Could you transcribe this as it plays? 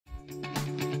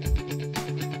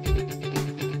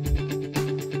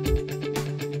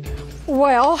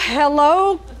Well,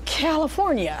 hello,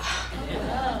 California.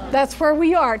 That's where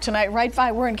we are tonight, right,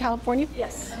 Vi? We're in California?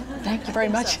 Yes. Thank you very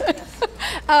much.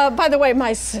 By the way,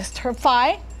 my sister,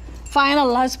 Fi and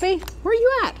Lusby, where are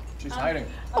you at? She's hiding.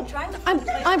 I'm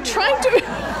trying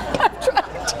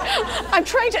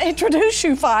to introduce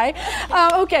you, Fi.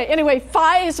 Okay, anyway,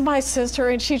 Fi is my sister,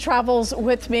 and she travels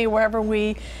with me wherever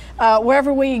we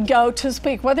go to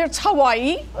speak, whether it's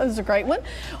Hawaii, this is a great one,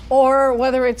 or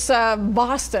whether it's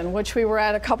Boston, which we were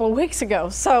at a couple of weeks ago.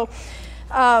 So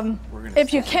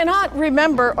if you cannot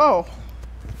remember,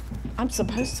 this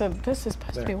is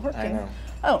supposed to be working. I know.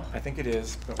 Oh. I think it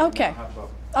is. But okay.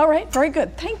 All right, very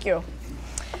good, thank you.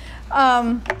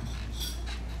 Sorry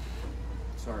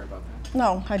about that.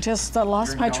 No, I just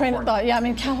lost my train of thought. Yeah, I'm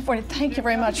in California. Thank you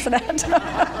very much for that.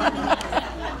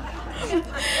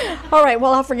 All right,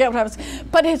 well, I'll forget what I was.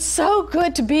 But it's so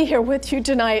good to be here with you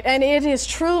tonight, and it is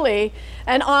truly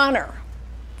an honor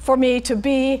for me to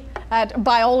be at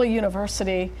Biola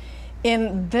University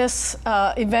in this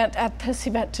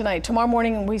event tonight. Tomorrow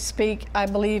morning we speak, I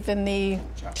believe, in the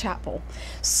chapel.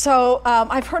 So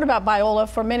I've heard about Biola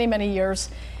for many, many years.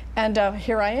 And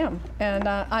here I am, and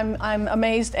I'm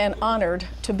amazed and honored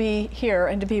to be here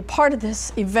and to be part of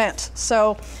this event.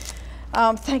 So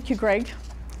thank you, Greg,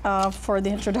 for the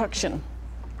introduction.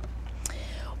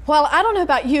 Well, I don't know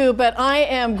about you, but I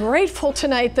am grateful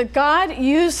tonight that God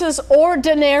uses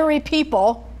ordinary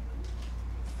people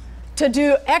to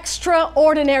do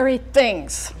extraordinary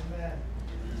things. Amen.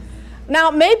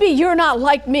 Now, maybe you're not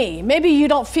like me. Maybe you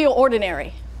don't feel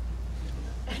ordinary.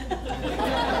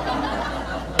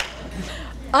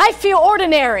 I feel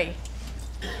ordinary,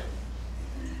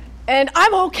 and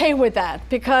I'm okay with that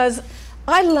because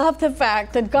I love the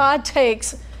fact that God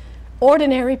takes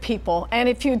ordinary people, and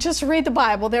if you just read the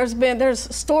Bible,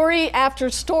 there's story after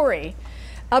story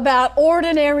about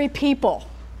ordinary people,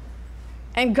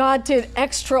 and God did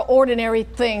extraordinary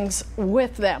things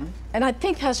with them, and I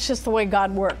think that's just the way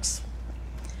God works.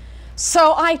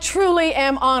 So I truly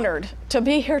am honored to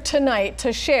be here tonight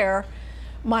to share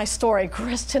my story.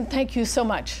 Kristen, thank you so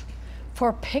much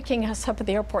for picking us up at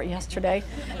the airport yesterday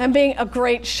and being a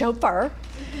great chauffeur,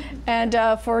 and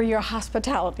for your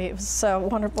hospitality. It was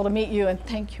wonderful to meet you, and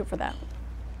thank you for that.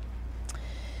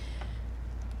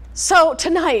 So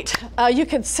tonight, you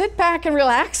can sit back and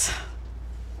relax.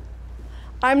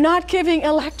 I'm not giving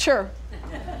a lecture.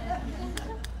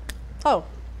 Oh,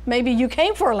 maybe you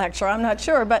came for a lecture, I'm not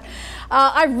sure, but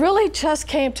I really just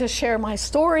came to share my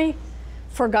story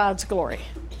for God's glory.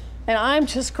 And I'm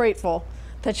just grateful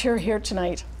that you're here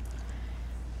tonight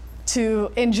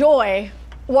to enjoy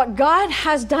what God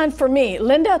has done for me.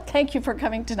 Linda, thank you for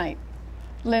coming tonight.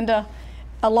 Linda,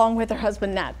 along with her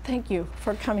husband, Nat, thank you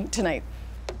for coming tonight.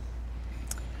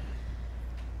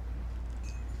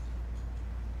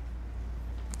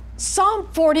 Psalm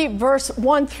 40, verse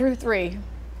 1 through 3.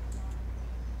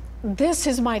 This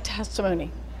is my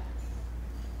testimony.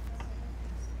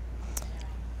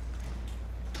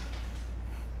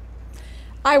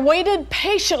 I waited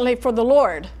patiently for the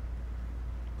Lord,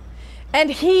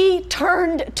 and he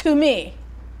turned to me.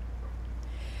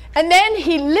 And then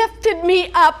he lifted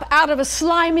me up out of a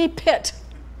slimy pit,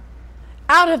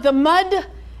 out of the mud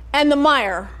and the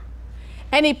mire,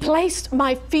 and he placed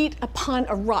my feet upon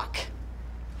a rock.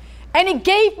 And he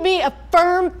gave me a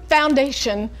firm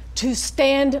foundation to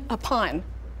stand upon.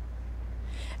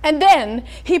 And then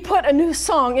he put a new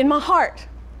song in my heart,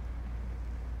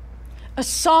 a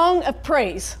song of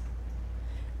praise.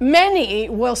 Many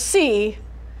will see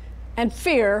and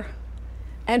fear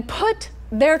and put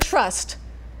their trust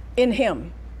in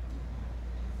him.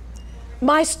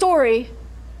 My story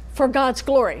for God's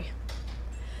glory.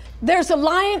 There's a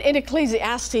line in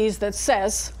Ecclesiastes that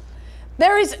says,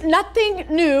 there is nothing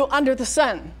new under the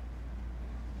sun.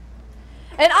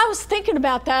 And I was thinking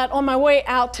about that on my way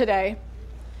out today,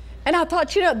 and I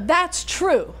thought, that's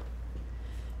true.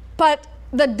 But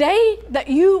the day that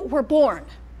you were born,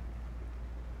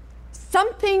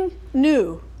 something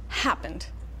new happened.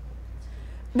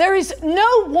 There is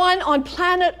no one on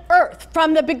planet Earth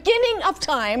from the beginning of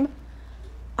time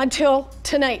until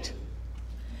tonight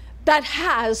that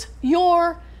has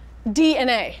your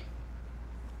DNA.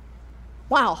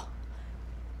 Wow.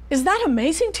 Is that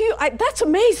amazing to you? That's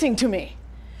amazing to me.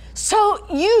 So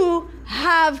you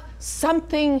have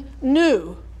something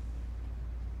new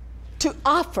to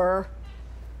offer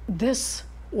this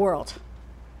world.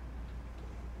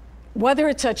 Whether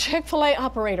it's a Chick-fil-A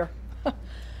operator,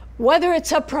 whether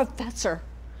it's a professor,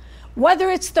 whether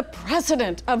it's the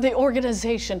president of the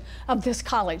organization of this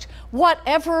college,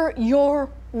 whatever your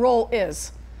role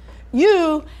is,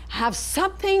 You have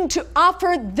something to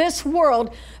offer this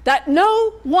world that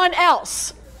no one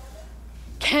else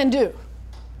can do.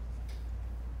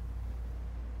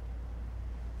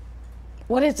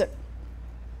 What is it?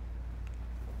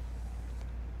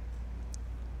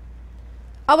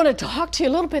 I want to talk to you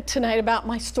a little bit tonight about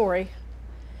my story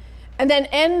and then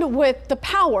end with the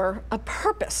power of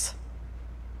purpose.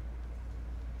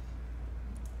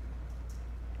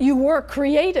 You were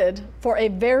created for a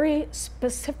very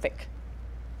specific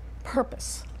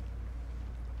purpose.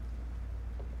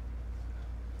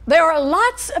 There are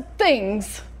lots of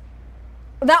things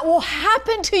that will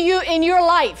happen to you in your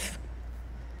life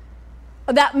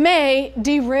that may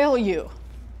derail you.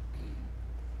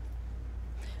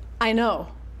 I know.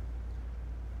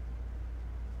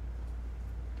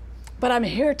 But I'm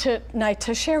here tonight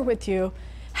to share with you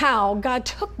how God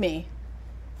took me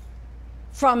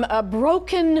from a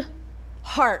broken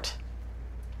heart,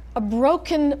 a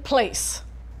broken place,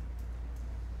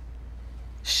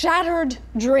 shattered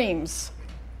dreams,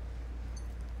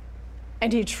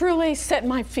 and He truly set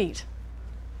my feet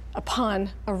upon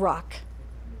a rock.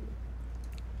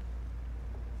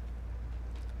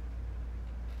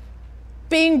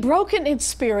 Being broken in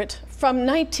spirit from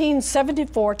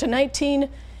 1974 to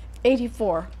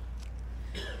 1984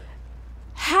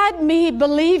 had me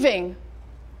believing,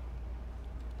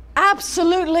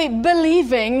 absolutely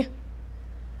believing,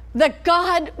 that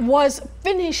God was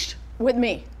finished with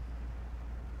me.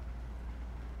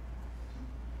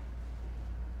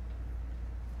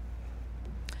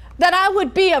 That I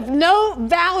would be of no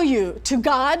value to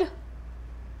God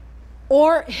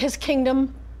or His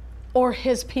kingdom or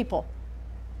His people.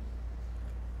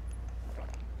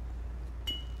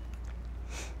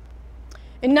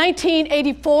 In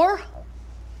 1984,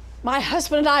 my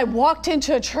husband and I walked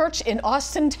into a church in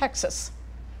Austin, Texas,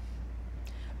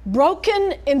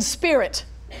 broken in spirit.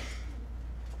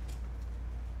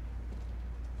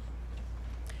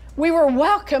 We were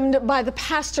welcomed by the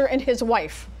pastor and his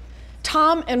wife,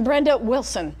 Tom and Brenda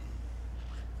Wilson.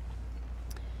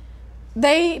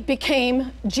 They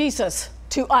became Jesus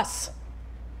to us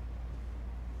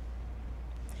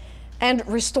and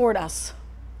restored us.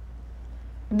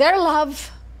 Their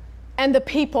love and the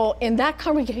people in that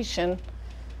congregation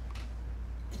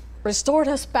restored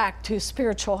us back to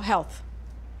spiritual health.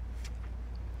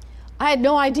 I had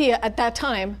no idea at that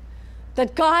time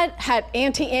that God had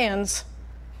Auntie Anne's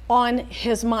on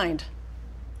His mind.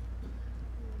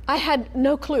 I had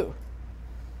no clue.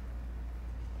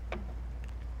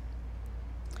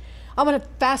 I'm going to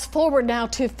fast forward now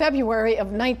to February of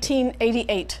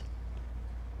 1988.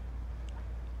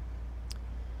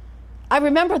 I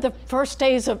remember the first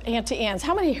days of Auntie Anne's.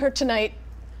 How many here tonight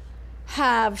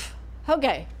have,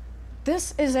 okay,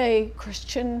 this is a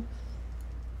Christian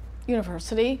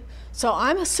university, so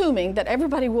I'm assuming that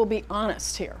everybody will be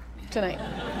honest here tonight.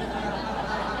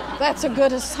 That's a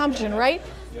good assumption, right?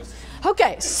 Yes.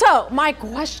 Okay, so my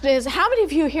question is, how many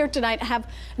of you here tonight have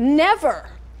never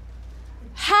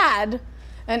had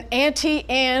an Auntie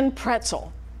Anne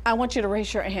pretzel? I want you to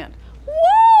raise your hand.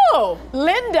 Whoa,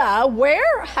 Linda,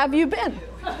 where have you been?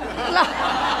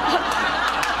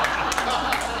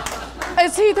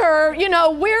 It's either, you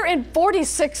know, we're in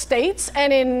 46 states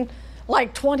and in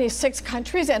like 26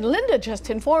 countries, and Linda just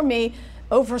informed me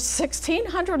over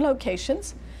 1,600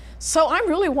 locations. So I'm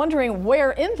really wondering,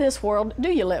 where in this world do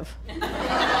you live?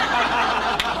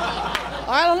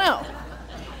 I don't know.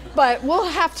 But we'll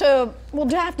have to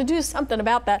do something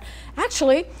about that.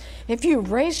 Actually, if you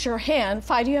raise your hand,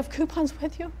 Fi, do you have coupons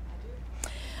with you?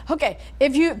 Okay,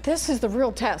 this is the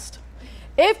real test.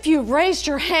 If you raised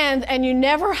your hand and you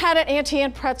never had an Auntie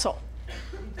Anne pretzel,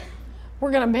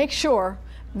 we're gonna make sure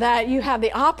that you have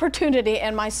the opportunity,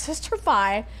 and my sister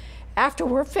Fi, after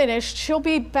we're finished, she'll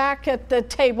be back at the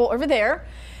table over there,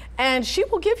 and she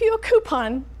will give you a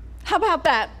coupon. How about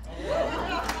that?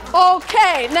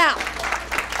 Okay, now,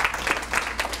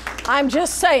 I'm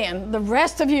just saying, the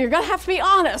rest of you, you're gonna have to be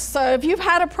honest. So if you've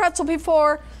had a pretzel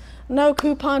before, no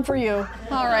coupon for you.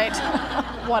 All right,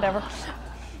 whatever.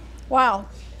 Wow.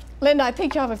 Linda, I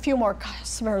think you'll have a few more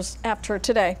customers after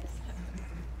today.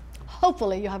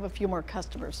 Hopefully you'll have a few more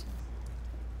customers.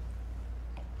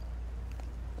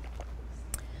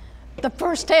 The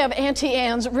first day of Auntie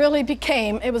Anne's really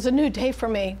it was a new day for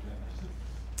me,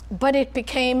 but it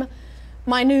became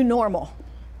my new normal.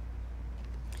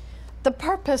 The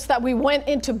purpose that we went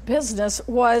into business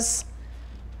was,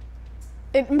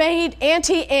 it made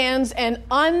Auntie Anne's an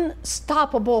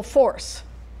unstoppable force.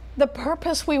 The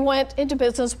purpose we went into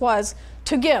business was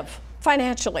to give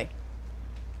financially.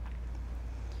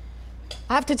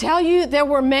 I have to tell you, there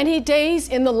were many days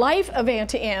in the life of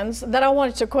Auntie Anne's that I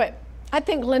wanted to quit. I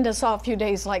think Linda saw a few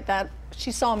days like that.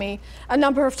 She saw me a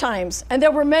number of times, and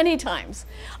there were many times.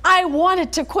 I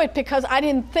wanted to quit because I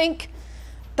didn't think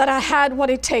that I had what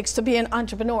it takes to be an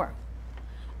entrepreneur.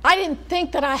 I didn't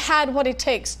think that I had what it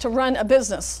takes to run a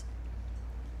business.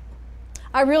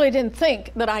 I really didn't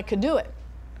think that I could do it.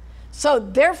 So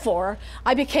therefore,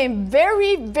 I became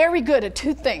very, very good at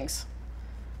two things: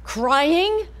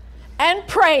 crying and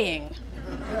praying.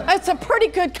 It's a pretty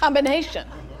good combination.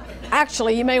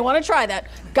 Actually, you may want to try that.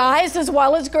 Guys as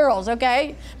well as girls,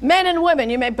 okay? Men and women,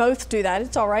 you may both do that.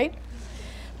 It's all right.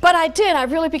 But I did. I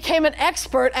really became an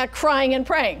expert at crying and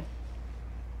praying.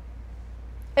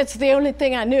 It's the only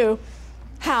thing I knew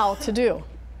how to do.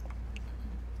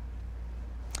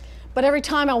 But every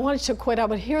time I wanted to quit, I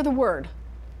would hear the word.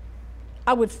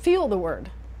 I would feel the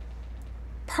word.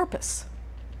 Purpose.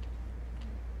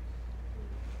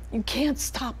 You can't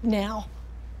stop now.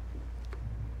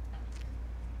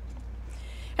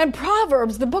 And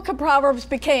Proverbs, the book of Proverbs,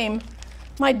 became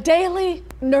my daily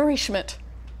nourishment.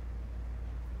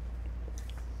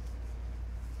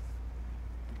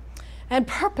 And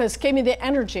purpose gave me the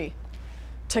energy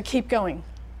to keep going.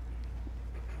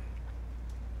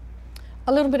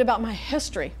 A little bit about my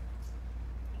history.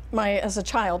 As a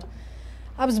child,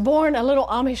 I was born a little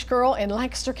Amish girl in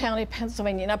Lancaster County,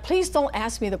 Pennsylvania. Now, please don't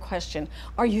ask me the question,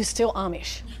 are you still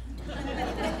Amish?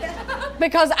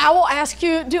 Because I will ask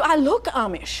you, do I look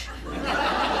Amish?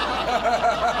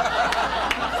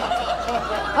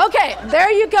 Okay,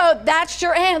 there you go. That's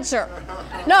your answer.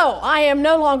 No, I am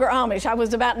no longer Amish. I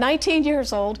was about 19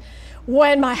 years old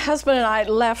when my husband and I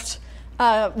left.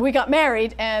 We got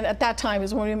married, and at that time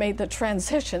is when we made the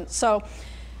transition. So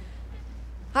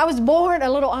I was born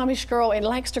a little Amish girl in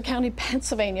Lancaster County,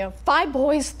 Pennsylvania. 5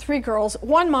 boys, 3 girls,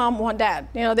 1 mom, 1 dad.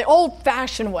 You know, the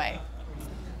old-fashioned way.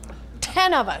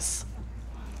 10 of us.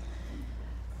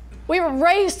 We were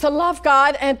raised to love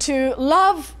God and to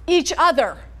love each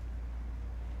other.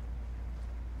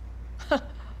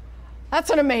 That's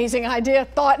an amazing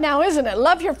thought now, isn't it?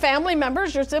 Love your family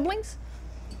members, your siblings,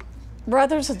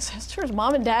 brothers and sisters,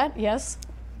 mom and dad, yes.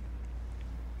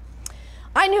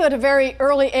 I knew at a very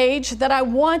early age that I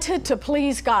wanted to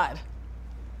please God.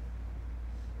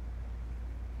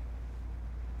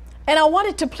 And I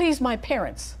wanted to please my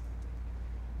parents.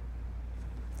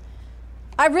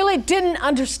 I really didn't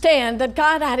understand that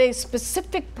God had a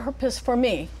specific purpose for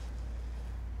me,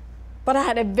 but I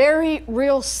had a very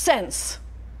real sense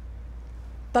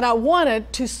that I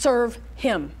wanted to serve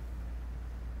Him.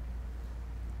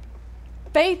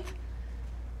 Faith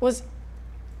was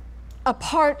a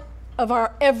part of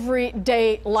our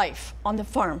everyday life on the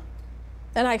farm,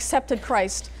 and I accepted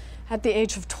Christ at the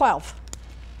age of 12.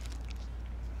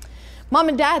 Mom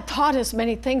and Dad taught us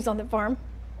many things on the farm,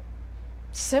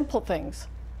 simple things.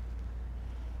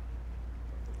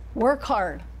 Work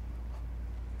hard.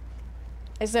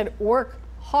 I said, work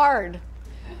hard.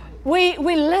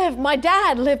 My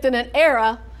dad lived in an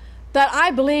era that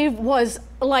I believe was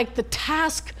like the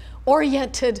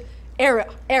task-oriented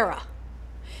era.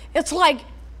 It's like,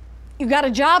 you got a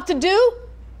job to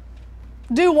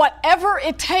do whatever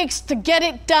it takes to get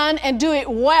it done and do it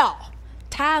well.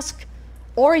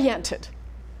 Task-oriented.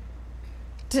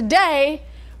 Today,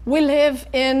 we live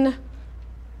in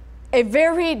a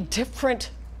very different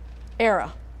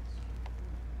era.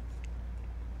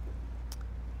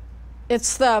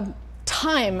 It's the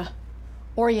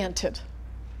time-oriented.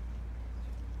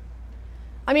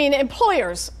 I mean,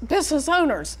 employers, business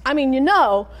owners,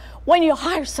 when you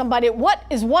hire somebody, what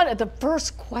is one of the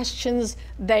first questions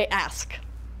they ask?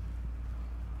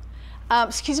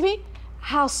 Excuse me,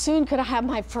 how soon could I have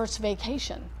my first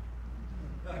vacation?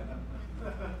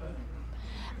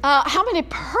 How many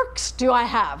perks do I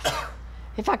have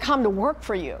if I come to work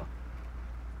for you?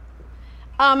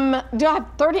 Do I have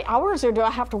 30 hours or do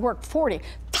I have to work 40?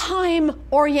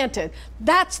 Time-oriented.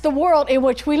 That's the world in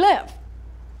which we live.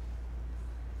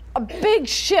 A big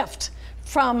shift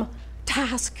from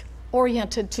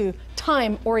task-oriented to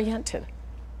time-oriented.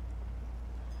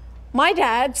 My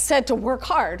dad said to work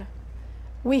hard.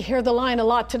 We hear the line a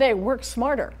lot today, work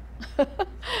smarter.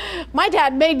 My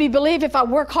dad made me believe if I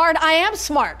work hard, I am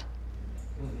smart.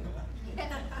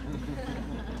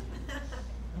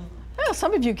 Yeah,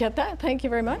 some of you get that. Thank you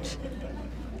very much.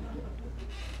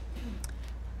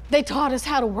 They taught us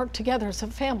how to work together as a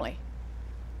family.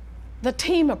 The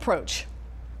team approach.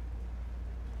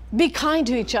 Be kind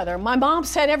to each other. My mom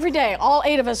said every day, all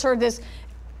 8 of us heard this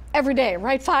every day,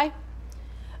 right, Fi?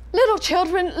 Little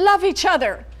children, love each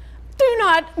other. Do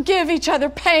not give each other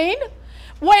pain.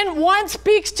 When one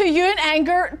speaks to you in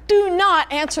anger, do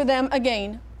not answer them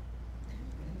again.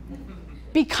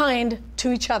 Be kind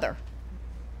to each other.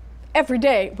 Every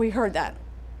day we heard that.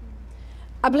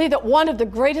 I believe that one of the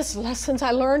greatest lessons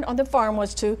I learned on the farm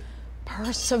was to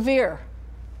persevere.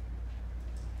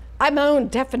 I have my own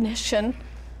definition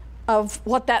of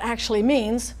what that actually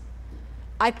means.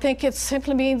 I think it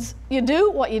simply means you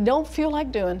do what you don't feel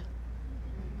like doing.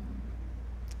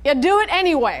 You do it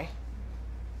anyway.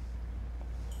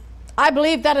 I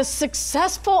believe that a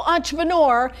successful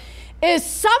entrepreneur is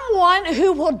someone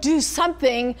who will do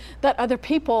something that other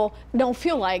people don't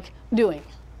feel like doing.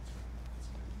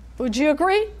 Would you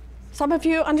agree? Some of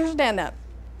you understand that.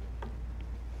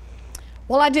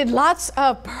 Well, I did lots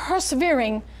of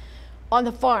persevering on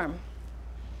the farm.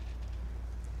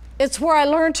 It's where I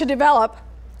learned to develop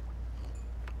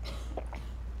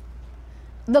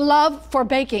the love for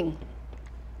baking.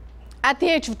 At the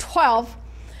age of 12,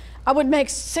 I would make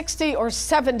 60 or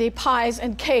 70 pies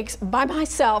and cakes by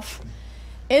myself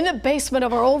in the basement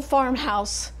of our old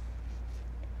farmhouse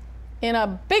in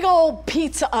a big old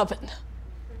pizza oven.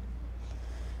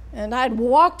 And I'd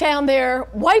walk down there,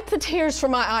 wipe the tears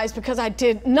from my eyes because I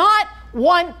did not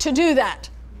want to do that.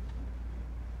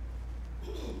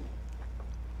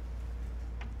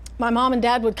 My mom and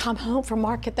dad would come home from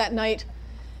market that night,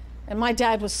 and my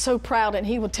dad was so proud, and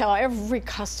he would tell every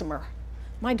customer,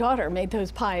 my daughter made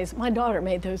those pies, my daughter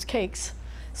made those cakes.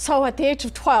 So at the age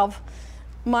of 12,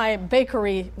 my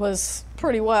bakery was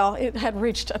pretty well, it had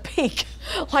reached a peak.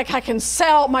 Like I can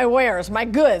sell my wares, my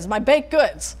goods, my baked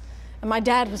goods. And my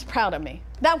dad was proud of me.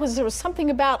 There was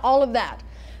something about all of that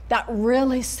that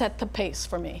really set the pace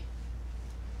for me.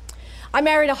 I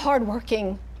married a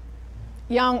hardworking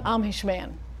young Amish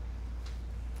man.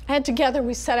 And together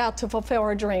we set out to fulfill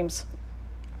our dreams.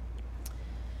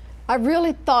 I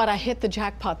really thought I hit the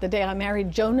jackpot the day I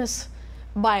married Jonas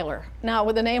Beiler. Now,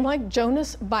 with a name like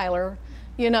Jonas Beiler,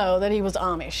 you know that he was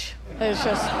Amish. It's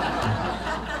just,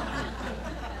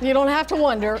 you don't have to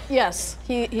wonder. Yes,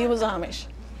 he was Amish.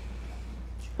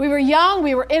 We were young,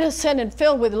 we were innocent, and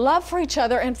filled with love for each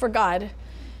other and for God.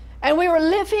 And we were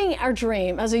living our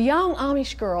dream. As a young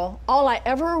Amish girl, all I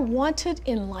ever wanted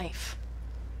in life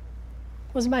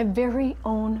was my very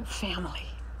own family.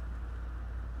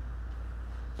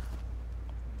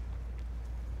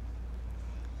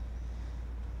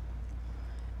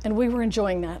 And we were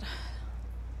enjoying that.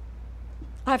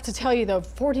 I have to tell you, though,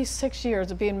 46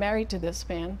 years of being married to this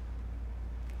man,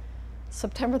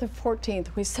 September the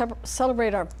 14th, we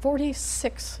celebrate our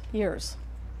 46 years.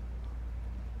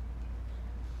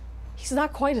 He's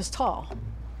not quite as tall.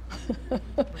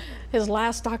 His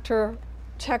last doctor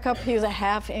checkup, he's a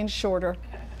 ½ inch shorter.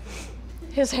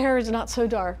 His hair is not so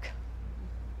dark.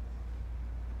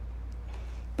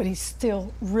 But he's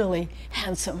still really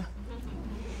handsome.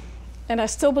 And I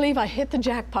still believe I hit the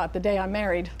jackpot the day I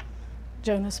married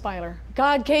Jonas Beiler.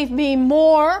 God gave me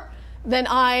more than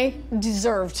I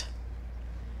deserved.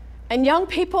 And young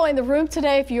people in the room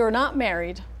today, if you're not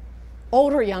married,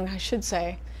 old or young, I should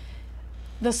say,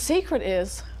 the secret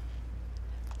is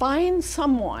find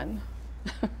someone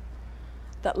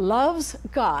that loves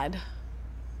God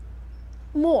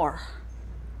more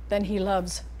than he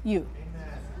loves you.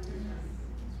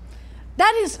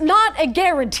 That is not a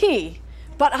guarantee,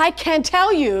 but I can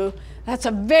tell you that's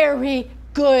a very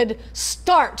good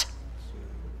start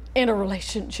in a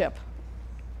relationship.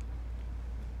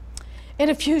 In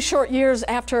a few short years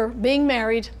after being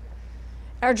married,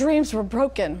 our dreams were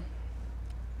broken.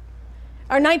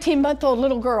 Our 19-month-old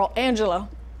little girl, Angela,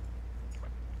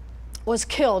 was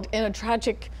killed in a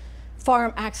tragic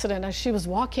farm accident as she was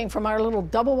walking from our little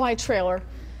double-wide trailer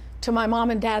to my mom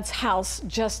and dad's house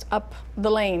just up the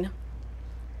lane.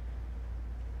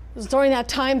 It was during that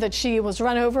time that she was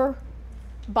run over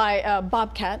by a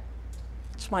bobcat,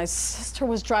 which my sister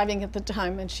was driving at the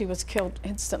time, and she was killed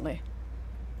instantly.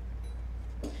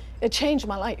 It changed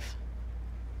my life.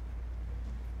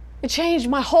 It changed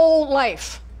my whole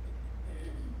life,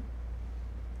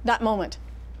 that moment.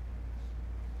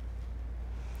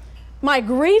 My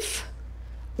grief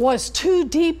was too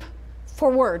deep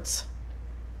for words.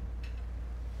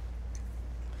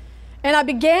 And I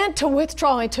began to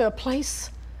withdraw into a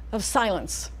place of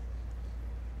silence.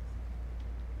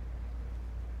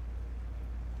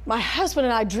 My husband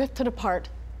and I drifted apart,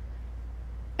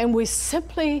 and we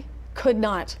simply could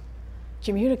not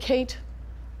communicate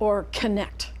or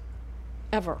connect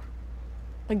ever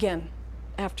again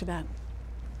after that.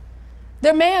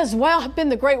 There may as well have been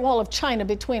the Great Wall of China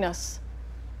between us.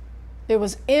 It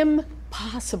was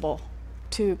impossible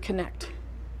to connect.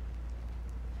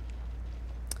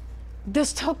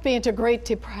 This took me into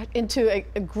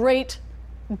a great,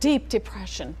 deep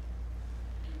depression.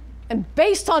 And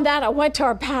based on that, I went to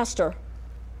our pastor,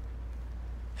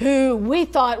 who we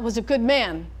thought was a good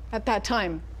man, at that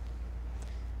time.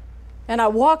 And I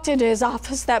walked into his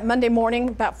office that Monday morning,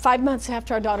 about 5 months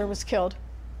after our daughter was killed.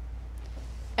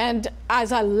 And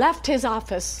as I left his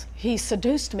office, he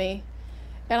seduced me,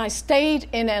 and I stayed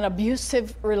in an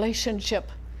abusive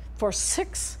relationship for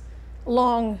 6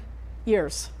 long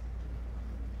years.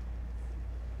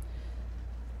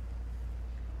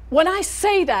 When I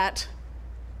say that,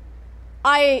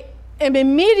 I am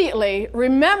immediately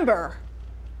remember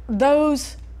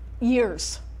those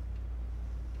years.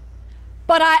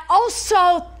 But I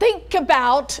also think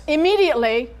about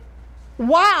immediately,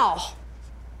 wow,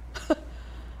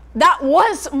 that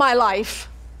was my life,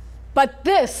 but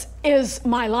this is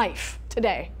my life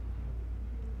today.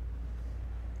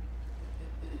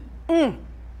 The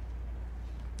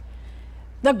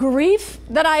grief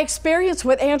that I experienced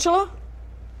with Angela,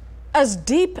 as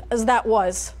deep as that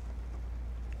was,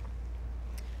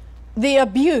 the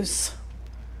abuse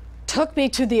took me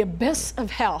to the abyss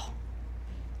of hell,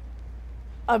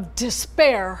 of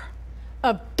despair,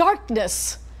 of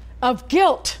darkness, of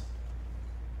guilt,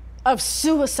 of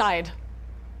suicide.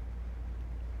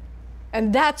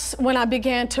 And that's when I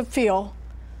began to feel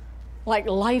like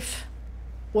life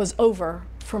was over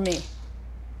for me.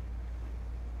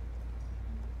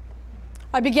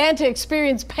 I began to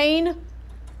experience pain,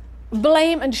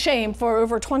 blame, and shame for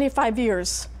over 25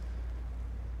 years,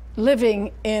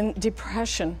 living in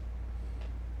depression.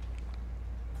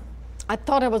 I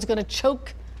thought I was going to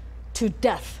choke to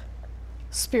death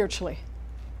spiritually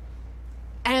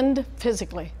and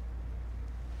physically.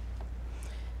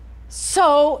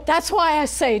 So that's why I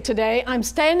say today, I'm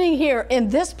standing here in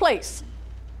this place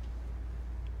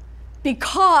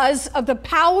because of the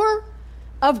power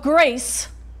of grace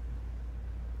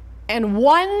and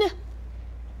one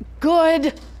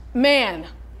good man,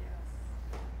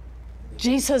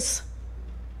 Jesus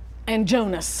and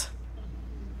Jonas.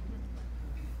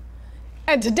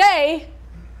 And today,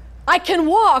 I can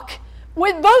walk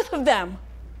with both of them.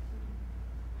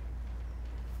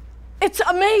 It's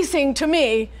amazing to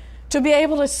me to be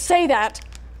able to say that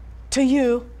to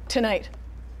you tonight.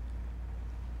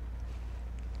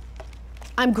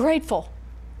 I'm grateful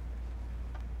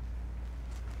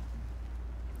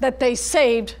that they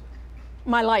saved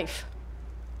my life.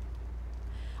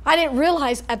 I didn't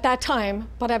realize at that time,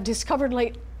 but I've discovered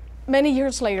many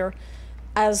years later,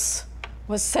 as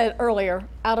was said earlier,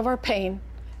 out of our pain,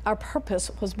 our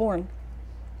purpose was born.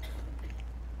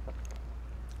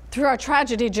 Through our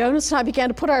tragedy, Jonas and I began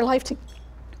to put our life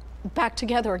back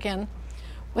together again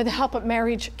with the help of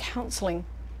marriage counseling.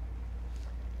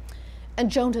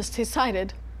 And Jonas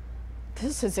decided,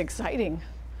 this is exciting.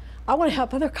 I want to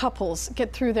help other couples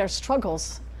get through their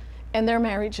struggles and their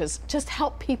marriages, just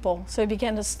help people. So he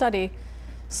began to study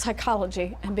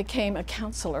psychology and became a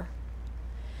counselor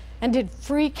and did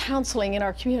free counseling in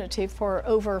our community for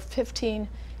over 15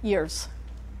 years.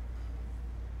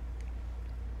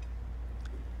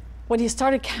 When he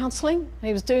started counseling, and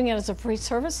he was doing it as a free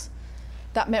service,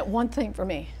 that meant one thing for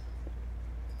me.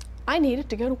 I needed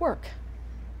to go to work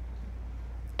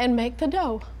and make the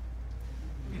dough.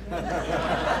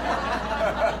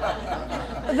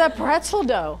 The pretzel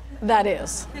dough, that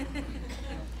is.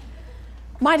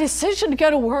 My decision to go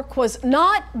to work was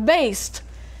not based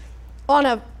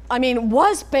on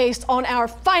was based on our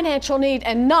financial need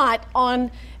and not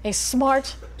on a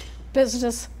smart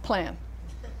business plan.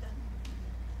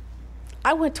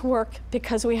 I went to work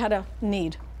because we had a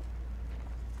need.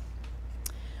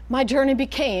 My journey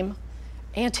became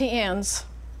Auntie Anne's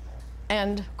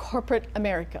and corporate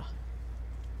America.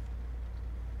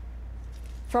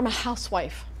 From a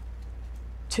housewife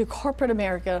to corporate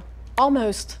America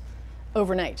almost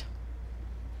overnight.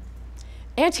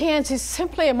 Auntie Anne's is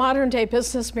simply a modern day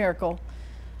business miracle.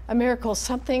 A miracle,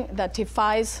 something that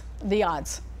defies the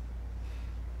odds.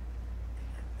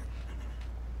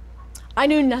 I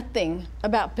knew nothing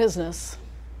about business,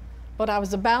 but I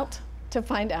was about to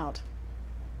find out.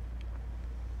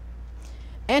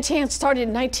 Auntie Anne started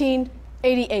in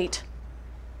 1988.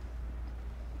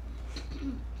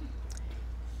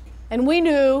 And we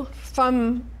knew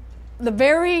from the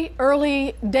very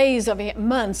early days of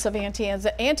months of Auntie Anne's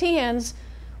that Auntie Anne's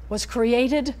was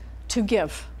created to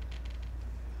give.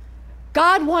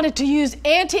 God wanted to use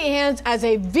Auntie Anne's as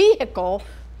a vehicle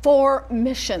for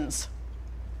missions.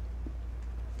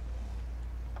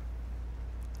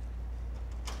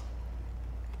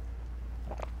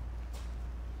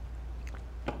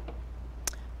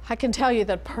 I can tell you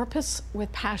that purpose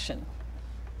with passion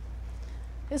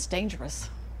is dangerous.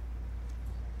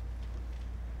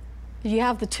 You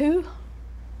have the two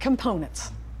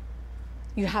components.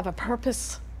 You have a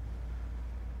purpose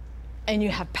and you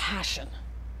have passion.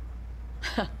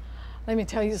 let me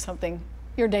tell you something.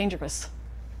 You're dangerous.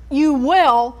 You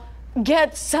will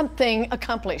get something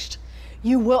accomplished.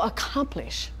 You will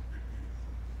accomplish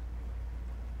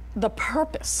the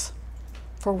purpose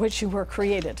for which you were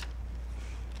created.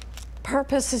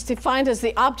 Purpose is defined as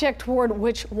the object toward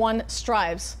which one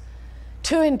strives,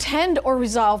 to intend or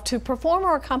resolve to perform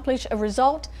or accomplish a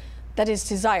result that is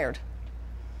desired.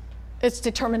 It's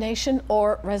determination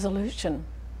or resolution.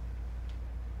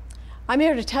 I'm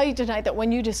here to tell you tonight that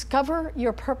when you discover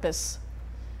your purpose,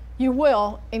 you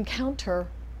will encounter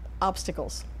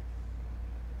obstacles.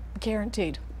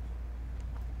 Guaranteed.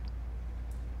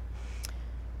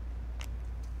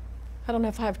 I don't know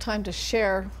if I have time to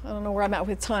share. I don't know where I'm at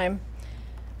with time.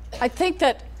 I think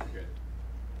that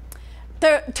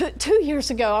two years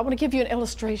ago, I want to give you an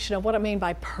illustration of what I mean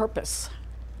by purpose.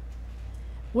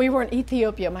 We were in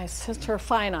Ethiopia, my sister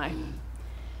Fi and I.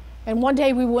 And one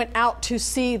day we went out to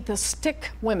see the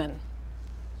stick women.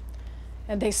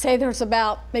 And they say there's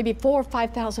about maybe 4,000 or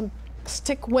 5,000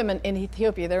 stick women in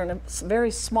Ethiopia. They're in a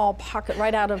very small pocket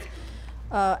right out of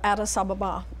Addis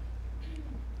Ababa.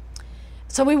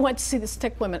 So we went to see the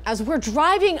stick women. As we're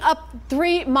driving up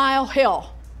 3 Mile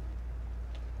Hill,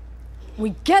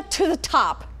 we get to the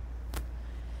top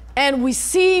and we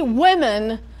see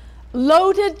women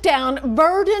loaded down,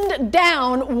 burdened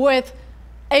down with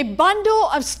a bundle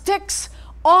of sticks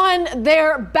on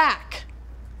their back,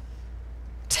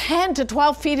 10 to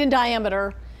 12 feet in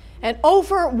diameter and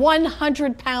over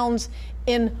 100 pounds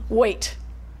in weight.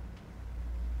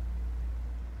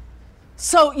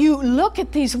 So you look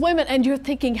at these women and you're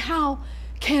thinking, how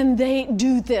can they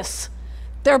do this?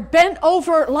 They're bent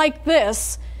over like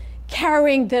this,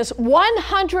 carrying this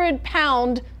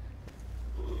 100-pound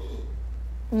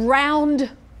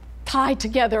round, tied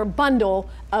together bundle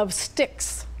of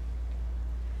sticks.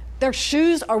 Their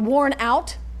shoes are worn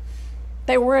out.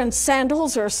 They were in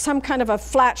sandals or some kind of a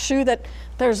flat shoe that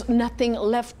there's nothing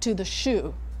left to the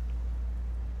shoe.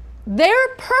 Their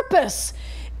purpose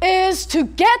is to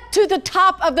get to the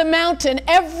top of the mountain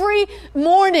every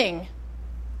morning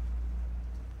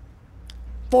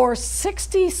for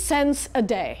 60 cents a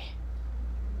day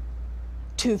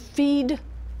to feed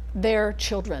their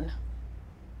children.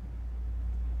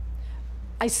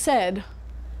 I said,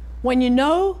 when you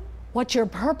know what your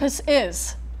purpose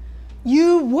is,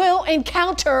 you will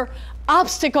encounter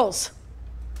obstacles.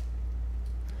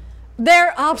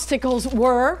 Their obstacles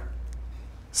were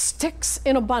sticks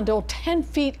in a bundle 10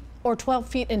 feet or 12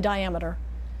 feet in diameter,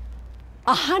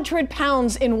 100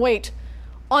 pounds in weight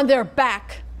on their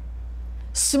back,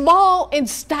 small in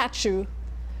stature,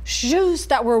 shoes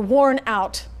that were worn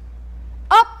out,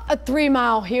 up a 3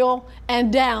 Mile hill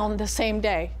and down the same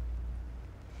day.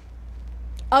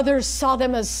 Others saw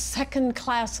them as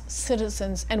second-class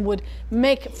citizens and would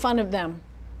make fun of them.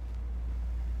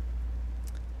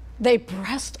 They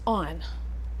pressed on,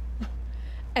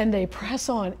 and they press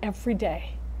on every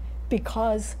day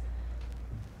because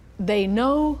they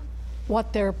know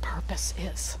what their purpose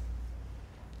is: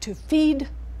 to feed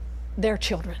their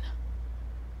children.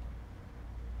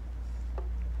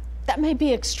 That may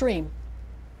be extreme,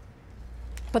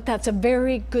 but that's a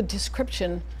very good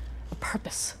description of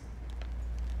purpose.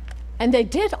 And they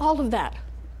did all of that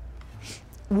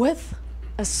with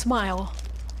a smile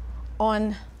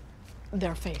on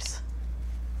their face.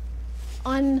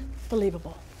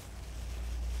 Unbelievable.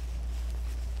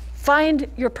 Find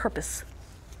your purpose,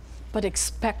 but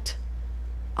expect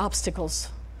obstacles.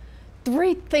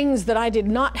 3 things that I did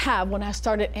not have when I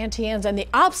started Auntie Anne's, and the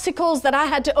obstacles that I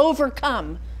had to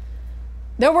overcome.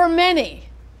 There were many,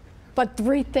 but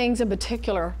 3 things in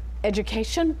particular: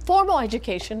 education, formal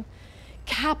education,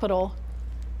 capital,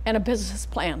 and a business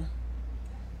plan.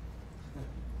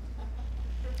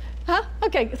 Huh?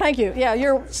 Okay, thank you. Yeah,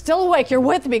 you're still awake. You're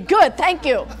with me. Good, thank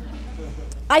you.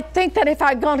 I think that if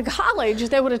I'd gone to college,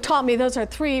 they would have taught me those are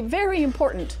 3 very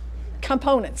important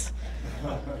components.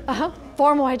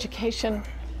 Formal education,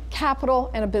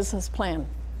 capital, and a business plan.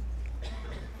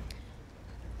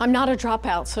 I'm not a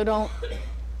dropout, so don't,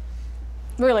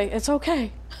 really, it's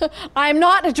okay. I'm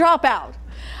not a dropout.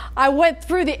 I went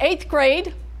through the 8th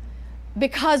grade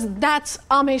because that's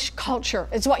Amish culture.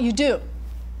 It's what you do.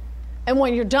 And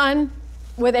when you're done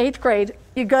with 8th grade,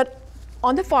 you go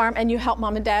on the farm and you help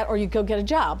mom and dad, or you go get a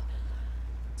job.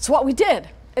 It's what we did.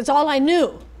 It's all I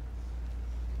knew.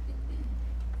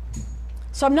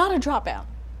 So I'm not a dropout.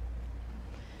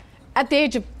 At the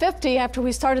age of 50, after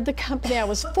we started the company, I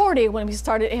was 40 when we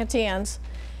started Auntie Anne's.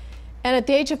 And at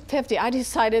the age of 50, I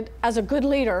decided, as a good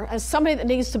leader, as somebody that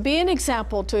needs to be an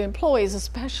example to employees,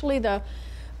 especially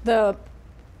the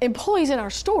employees in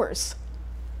our stores,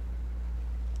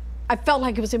 I felt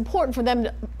like it was important for them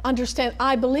to understand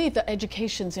I believe that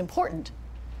education's important.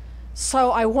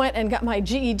 So I went and got my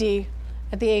GED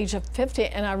at the age of 50,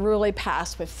 and I really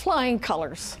passed with flying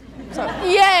colors. So,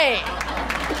 yay!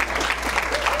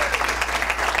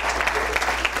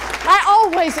 I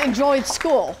always enjoyed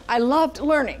school. I loved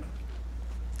learning.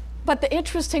 But the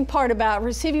interesting part about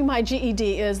receiving my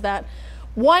GED is that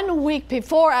 1 week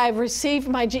before I received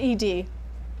my GED,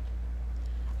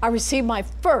 I received my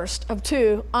first of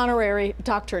 2 honorary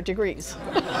doctorate degrees.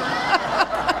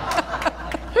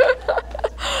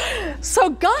 So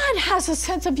God has a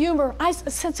sense of humor. I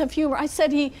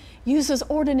said he uses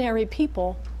ordinary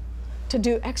people to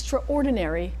do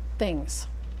extraordinary things.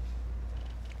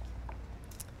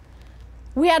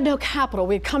 We had no capital.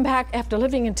 We had come back after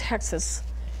living in Texas,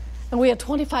 and we had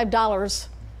 $25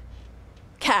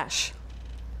 cash.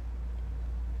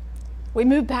 We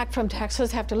moved back from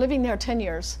Texas after living there 10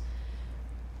 years.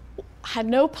 Had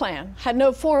no plan, had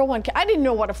no 401k. I didn't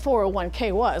know what a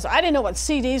 401k was. I didn't know what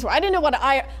CDs were. I didn't know what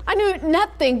I knew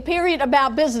nothing, period,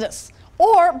 about business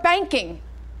or banking.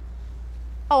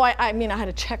 Oh, I mean, I had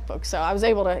a checkbook, so I was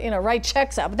able to, write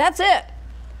checks out, but that's it.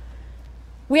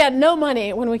 We had no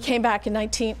money when we came back in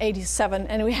 1987,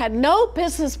 and we had no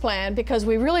business plan because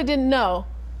we really didn't know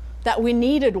that we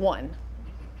needed one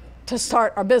to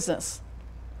start our business.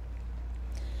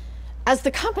 As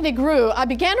the company grew, I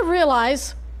began to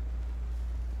realize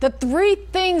the 3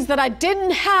 things that I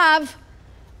didn't have,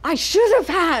 I should have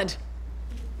had.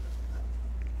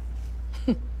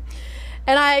 And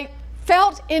I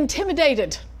felt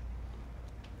intimidated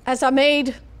as I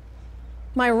made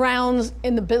my rounds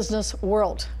in the business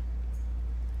world.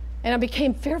 And I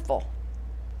became fearful.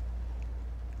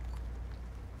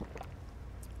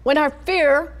 When our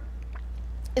fear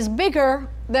is bigger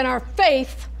than our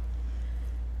faith,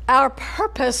 our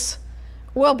purpose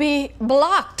will be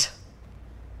blocked.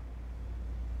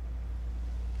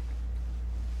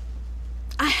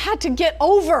 I had to get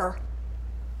over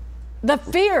the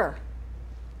fear.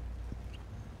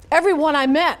 Everyone I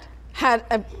met had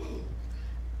a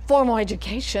formal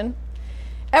education.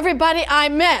 Everybody I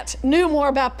met knew more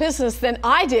about business than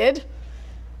I did.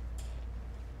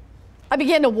 I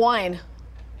began to whine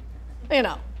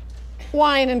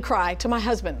and cry to my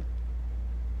husband.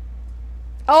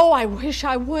 Oh, I wish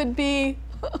I would be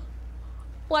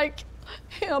like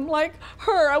him, like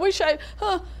her. I wish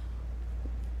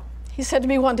He said to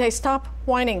me one day, stop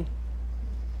whining.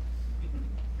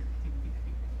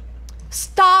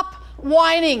 Stop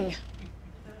whining.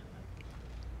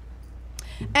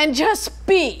 And just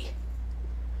be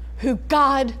who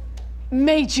God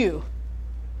made you.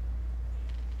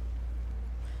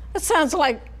 That sounds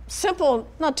like simple,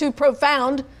 not too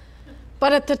profound,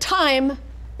 but at the time,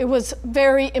 it was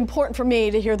very important for me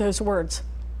to hear those words.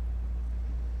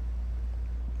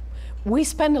 We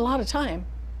spend a lot of time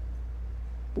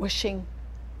wishing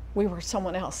we were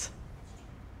someone else.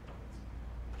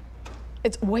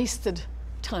 It's wasted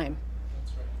time,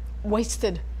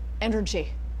 wasted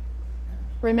energy.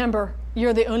 Remember,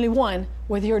 you're the only one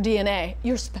with your DNA.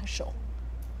 You're special.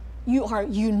 You are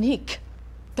unique.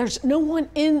 There's no one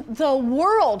in the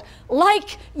world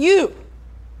like you.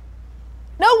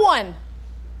 No one.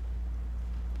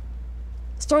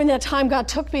 During that time, God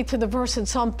took me to the verse in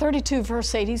Psalm 32,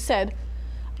 verse 8. He said,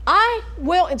 I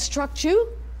will instruct you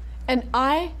and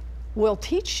I will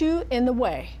teach you in the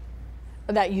way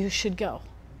that you should go.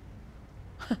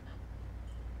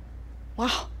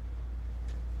 Wow.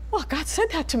 Well, God said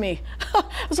that to me. I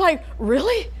was like,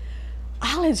 really?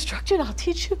 I'll instruct you and I'll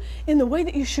teach you in the way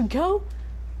that you should go,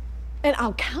 and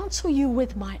I'll counsel you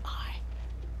with my eye.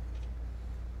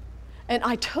 And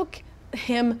I took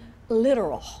him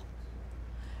literal.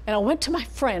 And I went to my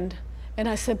friend and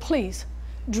I said, please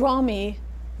draw me,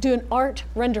 do an art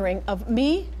rendering of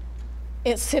me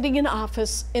sitting in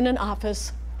an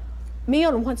office, me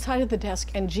on one side of the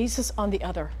desk and Jesus on the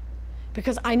other.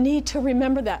 Because I need to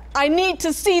remember that. I need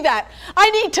to see that. I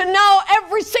need to know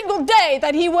every single day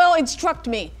that he will instruct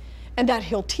me and that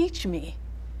he'll teach me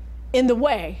in the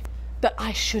way that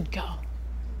I should go.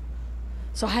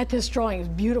 So I had this drawing, it was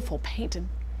beautiful, painted.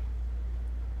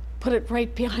 Put it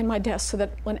right behind my desk so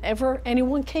that whenever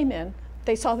anyone came in,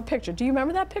 they saw the picture. Do you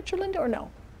remember that picture, Linda, or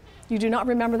no? You do not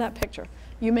remember that picture.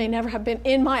 You may never have been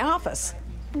in my office.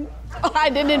 I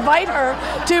didn't invite her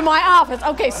to my office.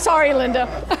 Okay, sorry, Linda.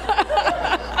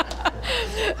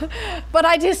 But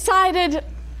I decided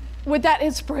with that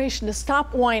inspiration to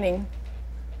stop whining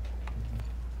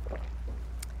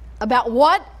about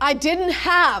what I didn't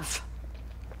have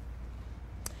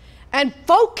and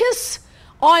focus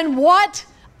on what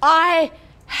I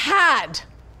had.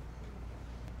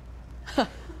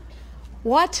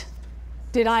 What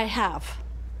did I have?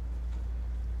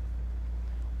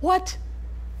 What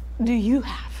do you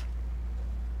have?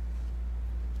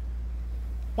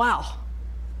 Wow.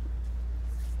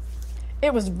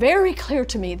 It was very clear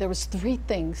to me there was 3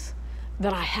 things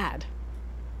that I had.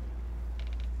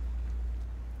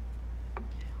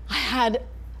 I had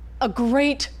a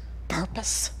great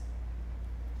purpose.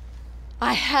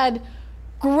 I had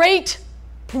great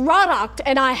product,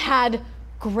 and I had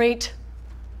great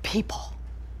people.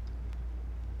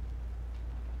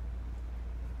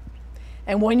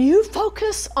 And when you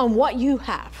focus on what you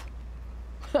have,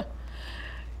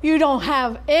 you don't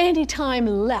have any time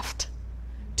left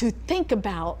to think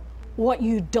about what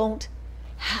you don't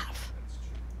have.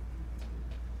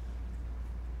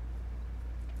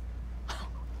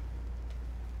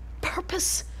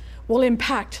 Purpose will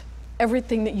impact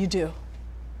everything that you do.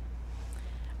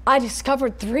 I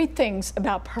discovered 3 things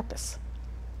about purpose.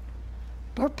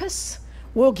 Purpose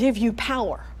will give you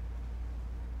power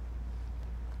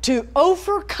to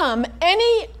overcome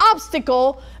any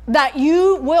obstacle that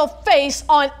you will face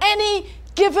on any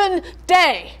given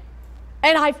day.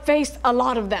 And I faced a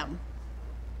lot of them.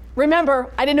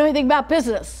 Remember, I didn't know anything about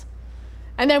business.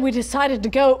 And then we decided to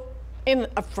go in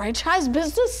a franchise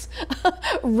business?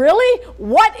 Really?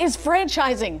 What is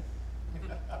franchising?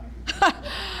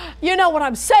 You know what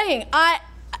I'm saying?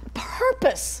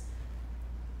 Purpose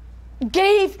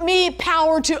gave me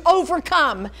power to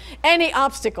overcome any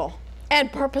obstacle.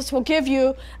 And purpose will give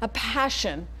you a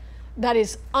passion that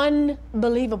is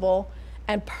unbelievable.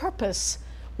 And purpose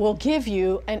will give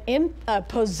you a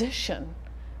position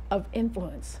of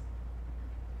influence.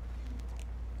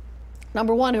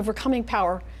 Number 1, overcoming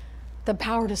power, the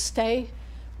power to stay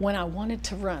when I wanted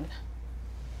to run.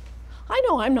 I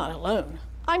know I'm not alone.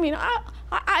 I mean,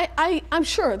 I'm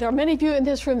sure there are many of you in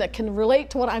this room that can relate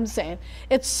to what I'm saying.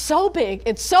 It's so big,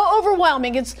 it's so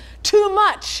overwhelming, it's too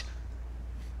much.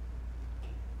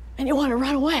 And you want to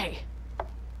run away.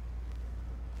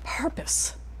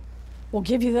 Purpose will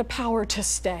give you the power to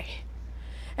stay.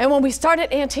 And when we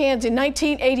started Auntie in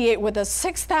 1988 with a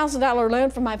 $6,000 loan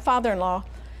from my father-in-law,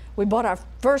 we bought our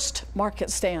first market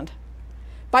stand.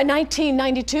 By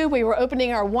 1992, we were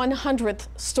opening our 100th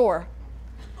store.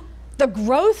 The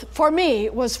growth for me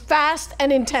was fast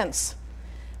and intense.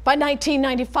 By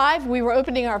 1995, we were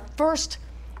opening our first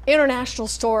international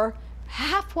store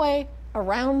halfway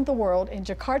around the world in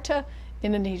Jakarta,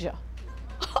 Indonesia.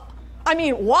 I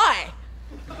mean, why?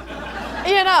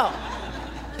 You know,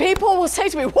 people will say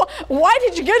to me, why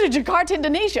did you go to Jakarta,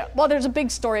 Indonesia? Well, there's a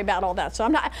big story about all that, so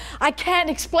I can't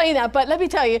explain that, but let me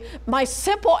tell you, my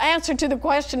simple answer to the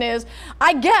question is,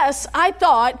 I guess I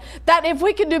thought that if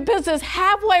we could do business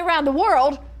halfway around the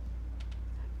world,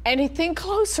 anything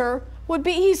closer would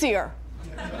be easier.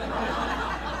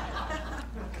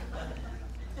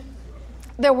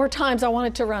 There were times I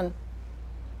wanted to run.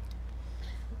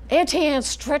 Auntie Ann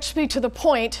stretched me to the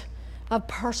point of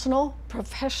personal,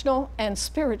 professional, and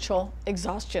spiritual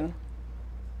exhaustion.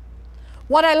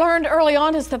 What I learned early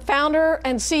on as the founder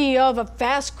and CEO of a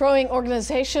fast-growing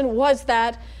organization was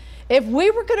that if we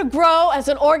were going to grow as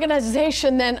an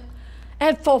organization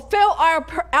and fulfill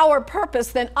our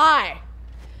purpose, then I,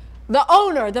 the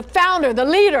owner, the founder, the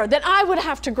leader, then I would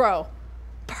have to grow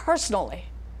personally.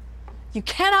 You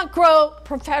cannot grow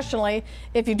professionally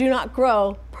if you do not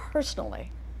grow personally.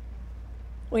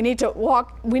 We need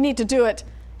to do it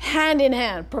hand in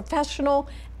hand, professional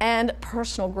and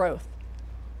personal growth.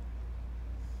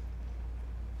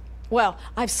 Well,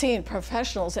 I've seen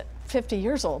professionals at 50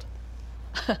 years old,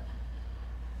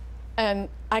 and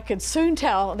I could soon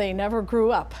tell they never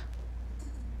grew up.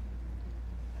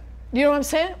 You know what I'm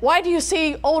saying? Why do you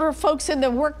see older folks in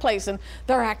the workplace and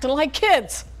they're acting like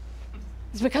kids?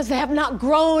 It's because they have not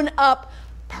grown up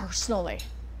personally.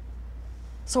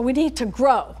 So we need to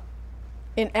grow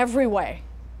in every way.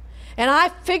 And I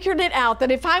figured it out that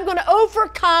if I'm going to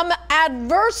overcome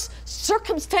adverse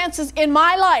circumstances in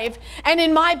my life and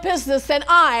in my business, then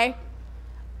I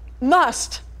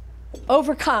must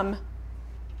overcome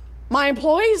my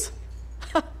employees?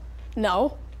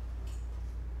 No.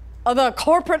 The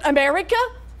corporate America?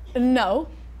 No.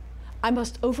 I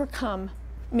must overcome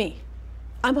me.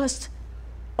 I must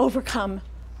overcome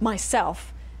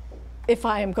myself if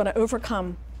I am going to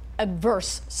overcome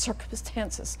adverse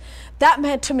circumstances. That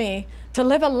meant to me to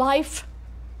live a life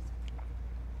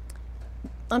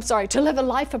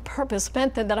of purpose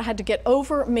meant that I had to get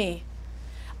over me.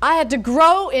 I had to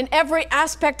grow in every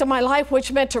aspect of my life,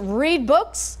 which meant to read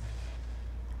books.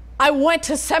 I went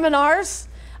to seminars.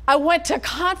 I went to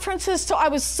conferences till I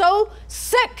was so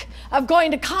sick of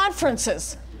going to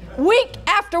conferences. Week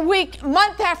after week,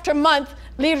 month after month,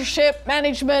 leadership,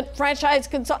 management, franchise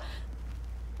consult,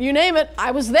 you name it,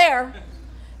 I was there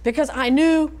because I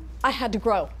knew I had to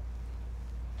grow.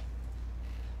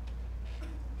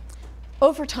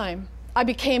 Over time, I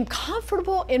became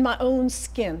comfortable in my own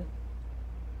skin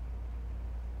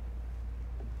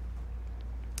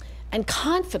and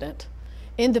confident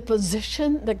in the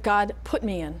position that God put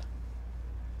me in.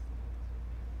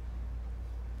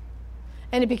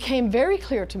 And it became very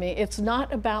clear to me, it's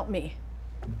not about me,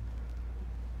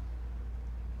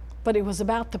 but it was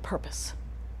about the purpose.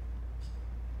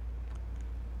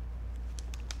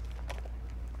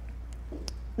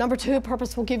 Number two,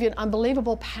 purpose will give you an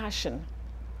unbelievable passion.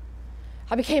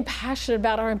 I became passionate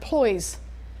about our employees,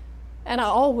 and I've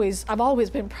always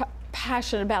been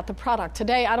passionate about the product.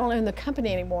 Today, I don't own the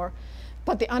company anymore,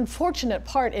 but the unfortunate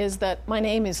part is that my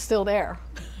name is still there.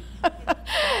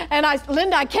 And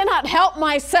Linda, I cannot help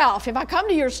myself. If I come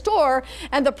to your store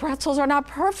and the pretzels are not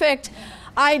perfect,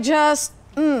 I just,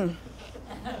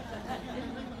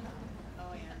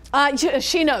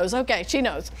 she knows, okay, she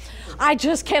knows. I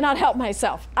just cannot help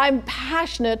myself. I'm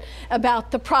passionate about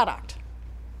the product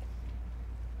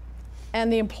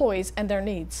and the employees and their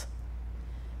needs.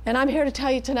 And I'm here to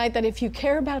tell you tonight that if you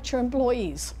care about your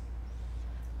employees,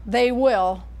 they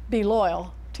will be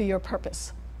loyal to your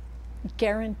purpose.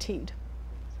 Guaranteed.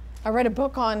 I read a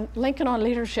book on Lincoln on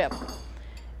leadership.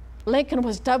 Lincoln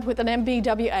was dubbed with an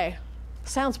MBWA.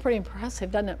 Sounds pretty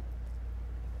impressive, doesn't it?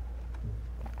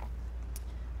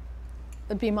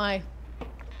 It'd be my,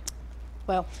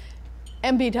 well,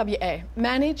 MBWA,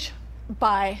 manage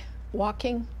by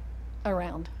walking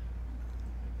around.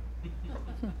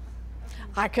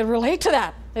 I could relate to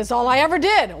that. It's all I ever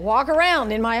did, walk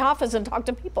around in my office and talk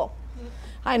to people.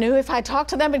 I knew if I talked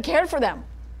to them and cared for them.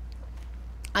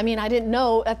 I mean, I didn't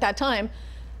know at that time,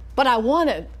 but I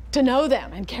wanted to know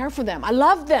them and care for them. I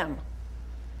loved them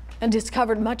and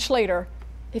discovered much later,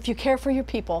 if you care for your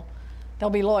people, they'll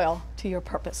be loyal to your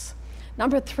purpose.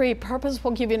 Number three, purpose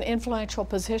will give you an influential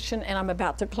position, and I'm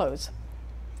about to close.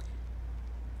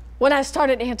 When I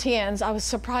started Auntie Anne's, I was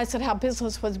surprised at how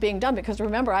business was being done because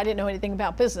remember, I didn't know anything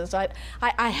about business. I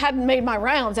hadn't made my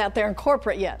rounds out there in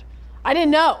corporate yet. I didn't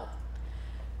know.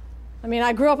 I mean,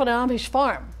 I grew up on an Amish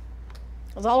farm.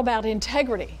 It was all about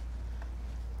integrity.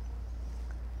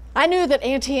 I knew that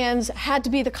Auntie Anne's had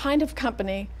to be the kind of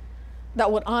company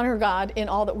that would honor God in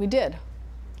all that we did.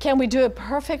 Can we do it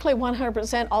perfectly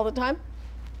 100% all the time?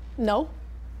 No.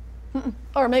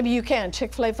 Or maybe you can.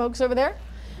 Chick-fil-A folks over there?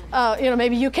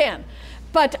 Maybe you can.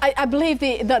 But I believe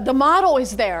the model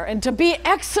is there, and to be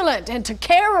excellent and to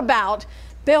care about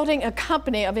building a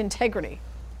company of integrity.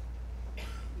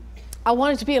 I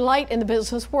wanted to be a light in the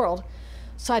business world.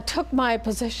 So I took my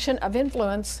position of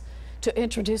influence to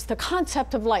introduce the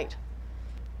concept of light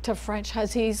to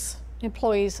franchisees,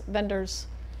 employees, vendors.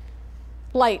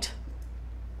 Light.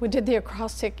 We did the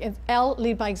acrostic. L,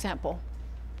 lead by example.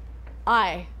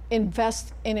 I,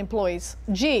 invest in employees.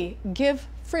 G, give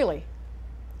freely.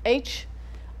 H,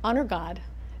 honor God.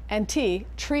 And T,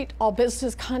 treat all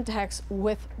business contacts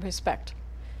with respect.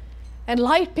 And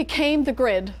light became the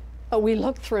grid that we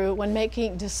looked through when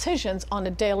making decisions on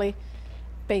a daily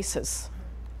basis.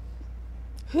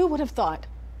 Who would have thought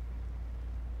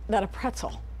that a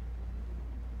pretzel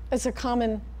is a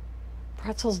common,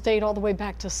 pretzels date all the way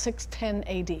back to 610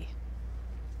 AD.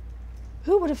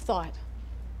 Who would have thought?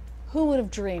 Who would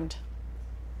have dreamed?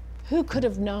 Who could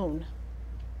have known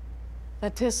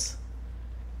that this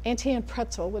Auntie Anne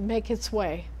pretzel would make its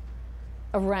way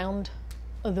around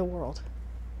the world?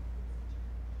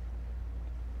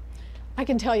 I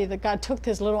can tell you that God took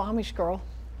this little Amish girl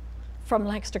from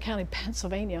Lancaster County,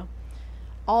 Pennsylvania,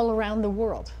 all around the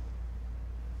world,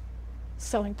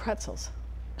 selling pretzels.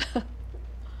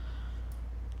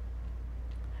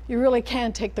 You really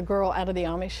can take the girl out of the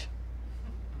Amish.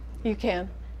 You can.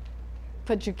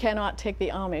 But you cannot take the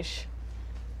Amish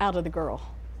out of the girl.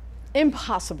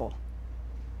 Impossible.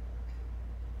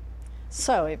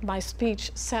 So if my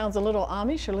speech sounds a little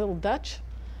Amish or a little Dutch,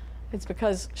 it's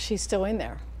because she's still in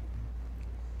there.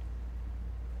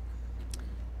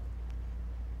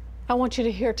 I want you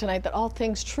to hear tonight that all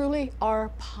things truly are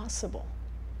possible.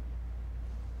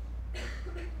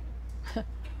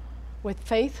 With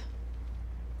faith,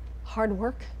 hard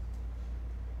work,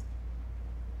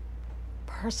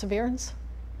 perseverance.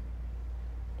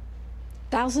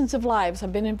 Thousands of lives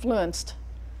have been influenced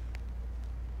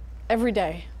every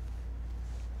day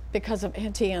because of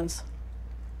Auntie Anne's.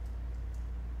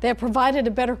 They have provided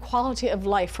a better quality of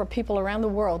life for people around the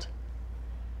world.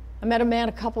 I met a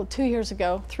man 3 years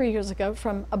ago,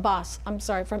 from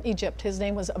from Egypt. His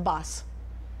name was Abbas.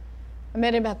 I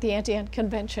met him at the Auntie Anne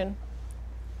convention.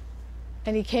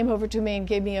 And he came over to me and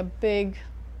gave me a big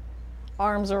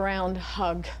arms around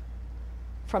hug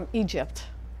from Egypt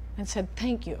and said,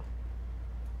 thank you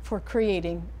for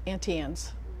creating Auntie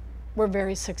Anne's. We're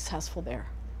very successful there.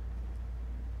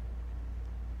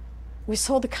 We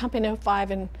sold the company in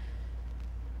 '05 and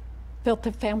built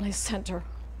the family center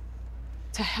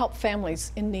to help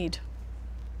families in need.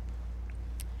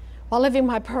 While living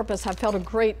my purpose, I felt a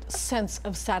great sense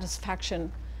of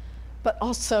satisfaction, but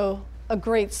also a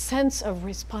great sense of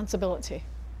responsibility.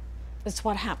 It's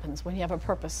what happens when you have a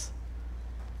purpose.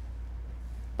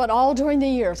 But all during the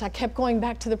years, I kept going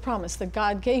back to the promise that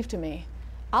God gave to me.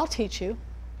 I'll teach you.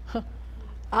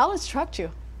 I'll instruct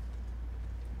you.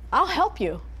 I'll help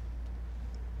you.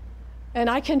 And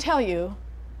I can tell you,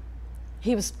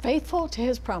 he was faithful to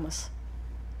his promise.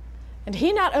 And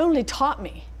he not only taught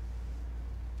me,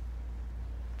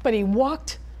 but he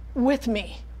walked with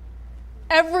me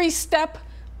every step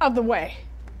of the way.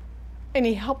 And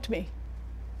he helped me.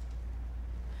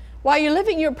 While you're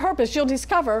living your purpose, you'll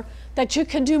discover that you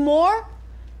can do more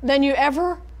than you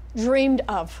ever dreamed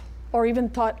of or even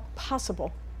thought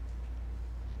possible.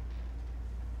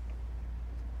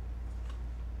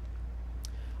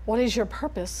 What is your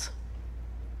purpose?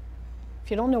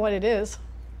 If you don't know what it is,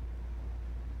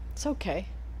 it's okay.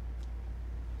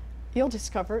 You'll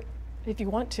discover it if you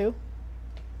want to.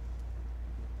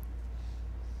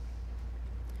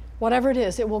 Whatever it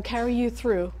is, it will carry you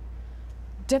through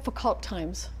difficult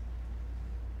times.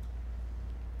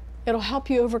 It'll help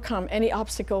you overcome any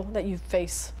obstacle that you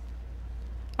face.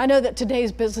 I know that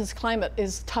today's business climate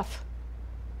is tough.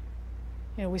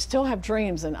 You know, we still have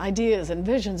dreams and ideas and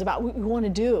visions about what we want to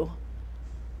do.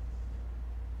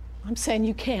 I'm saying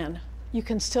you can. You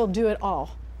can still do it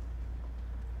all.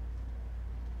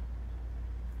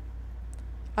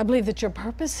 I believe that your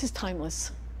purpose is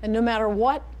timeless, and no matter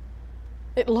what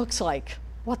it looks like,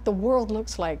 what the world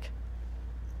looks like,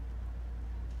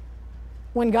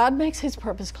 when God makes his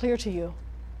purpose clear to you,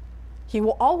 he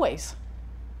will always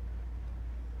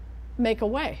make a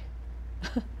way.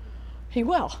 He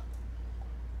will.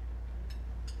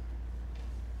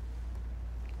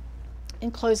 In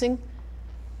closing,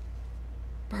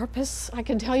 purpose, I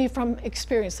can tell you from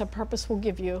experience that purpose will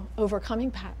give you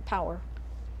overcoming power,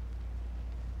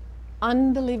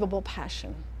 unbelievable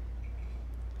passion,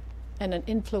 and an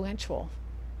influential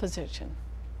position.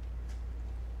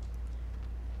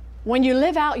 When you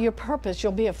live out your purpose,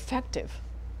 you'll be effective.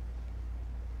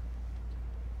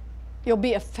 You'll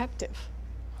be effective.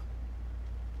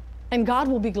 And God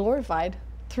will be glorified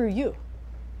through you.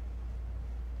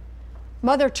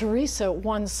 Mother Teresa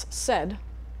once said,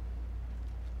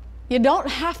 you don't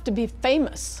have to be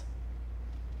famous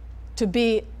to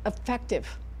be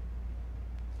effective.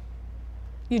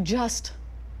 You just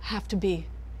have to be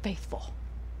faithful.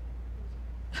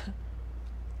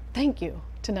 Thank you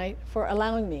tonight for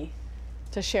allowing me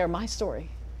to share my story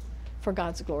for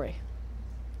God's glory.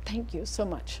 Thank you so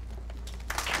much.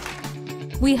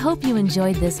 We hope you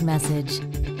enjoyed this message.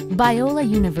 Biola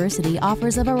University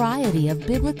offers a variety of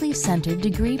biblically centered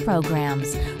degree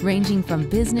programs, ranging from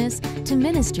business to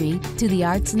ministry to the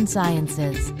arts and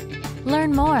sciences.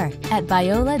 Learn more at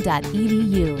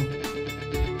biola.edu.